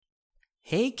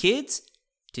Hey kids,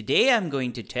 today I'm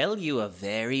going to tell you a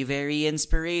very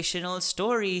inspirational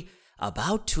story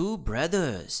about two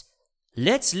brothers.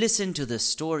 Let's listen to the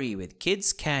story with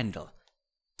Kids Candle.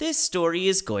 This story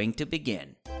is going to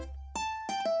begin.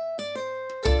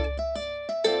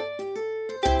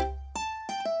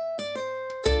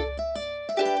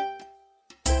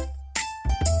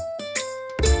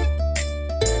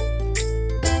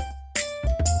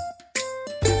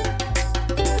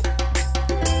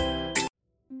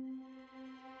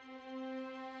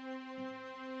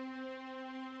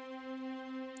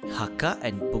 Hakka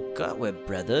and Bukka were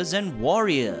brothers and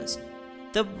warriors.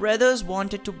 The brothers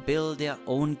wanted to build their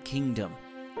own kingdom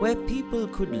where people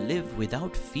could live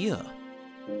without fear.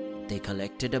 They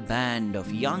collected a band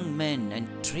of young men and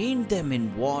trained them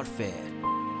in warfare.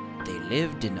 They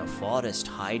lived in a forest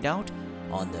hideout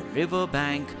on the river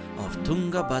bank of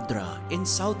Tungabhadra in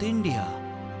South India.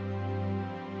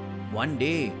 One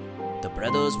day, the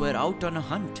brothers were out on a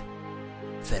hunt.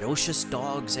 Ferocious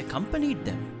dogs accompanied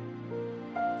them.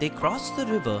 They crossed the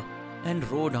river and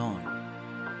rode on.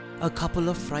 A couple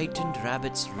of frightened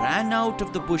rabbits ran out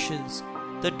of the bushes.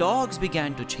 The dogs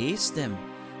began to chase them,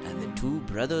 and the two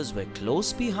brothers were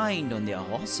close behind on their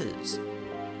horses.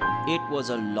 It was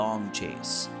a long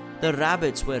chase. The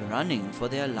rabbits were running for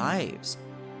their lives.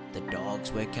 The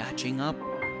dogs were catching up.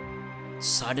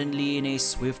 Suddenly, in a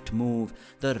swift move,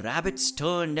 the rabbits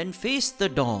turned and faced the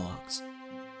dogs.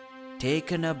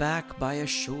 Taken aback by a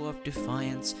show of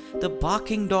defiance, the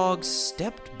barking dogs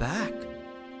stepped back.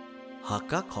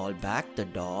 Hakka called back the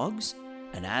dogs,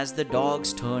 and as the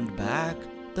dogs turned back,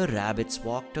 the rabbits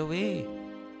walked away.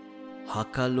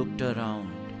 Hakka looked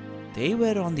around. They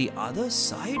were on the other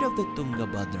side of the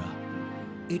Tungabhadra.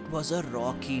 It was a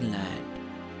rocky land.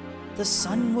 The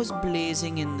sun was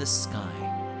blazing in the sky.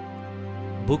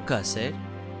 Bukka said,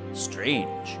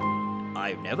 "Strange.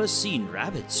 I've never seen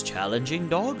rabbits challenging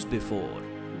dogs before."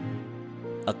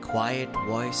 A quiet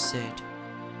voice said,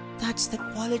 "That's the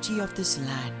quality of this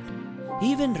land.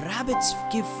 Even rabbits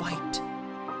give fight."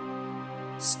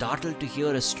 Startled to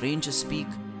hear a stranger speak,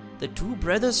 the two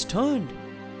brothers turned.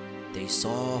 They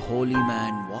saw a holy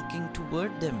man walking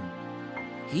toward them.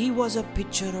 He was a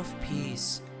picture of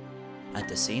peace. At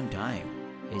the same time,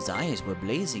 his eyes were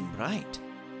blazing bright.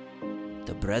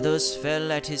 The brothers fell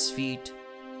at his feet.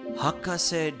 Hakka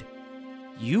said,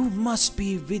 "You must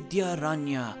be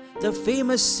Vidyaranya, the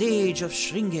famous sage of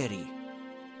Sringeri."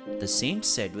 The saint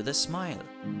said with a smile,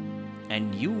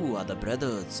 "And you are the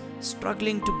brothers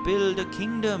struggling to build a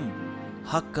kingdom,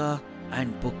 Hakka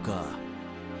and Bukka."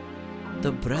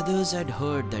 The brothers had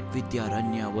heard that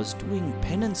Vidyaranya was doing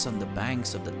penance on the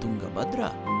banks of the Tungabhadra.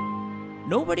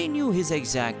 Nobody knew his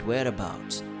exact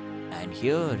whereabouts, and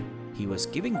here he was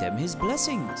giving them his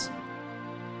blessings.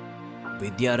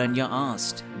 Vidyaranya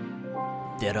asked,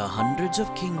 "There are hundreds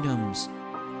of kingdoms.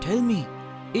 Tell me,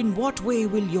 in what way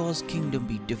will yours kingdom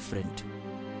be different?"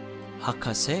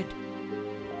 Hakka said,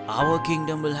 "Our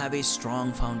kingdom will have a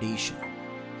strong foundation."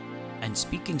 And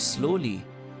speaking slowly,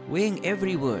 weighing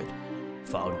every word,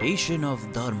 "Foundation of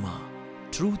dharma,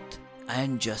 truth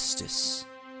and justice."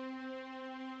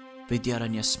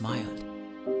 Vidyaranya smiled.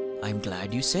 "I'm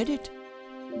glad you said it.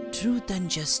 Truth and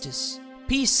justice,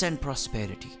 peace and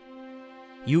prosperity.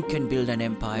 You can build an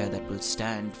empire that will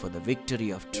stand for the victory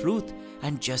of truth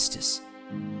and justice.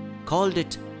 Called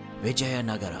it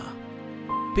Vijayanagara.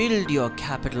 Build your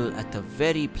capital at the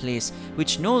very place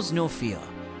which knows no fear,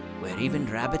 where even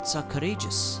rabbits are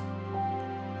courageous."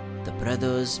 The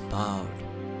brothers bowed.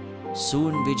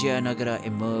 Soon Vijayanagara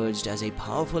emerged as a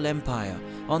powerful empire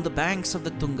on the banks of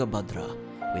the Tungabhadra,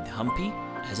 with Hampi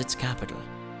as its capital.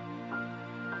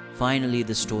 Finally,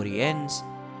 the story ends.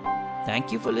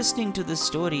 Thank you for listening to this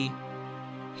story.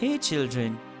 Hey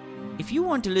children, if you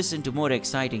want to listen to more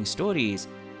exciting stories,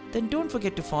 then don't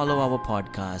forget to follow our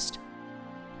podcast.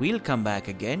 We'll come back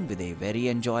again with a very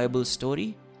enjoyable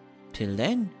story. Till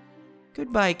then,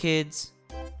 goodbye kids.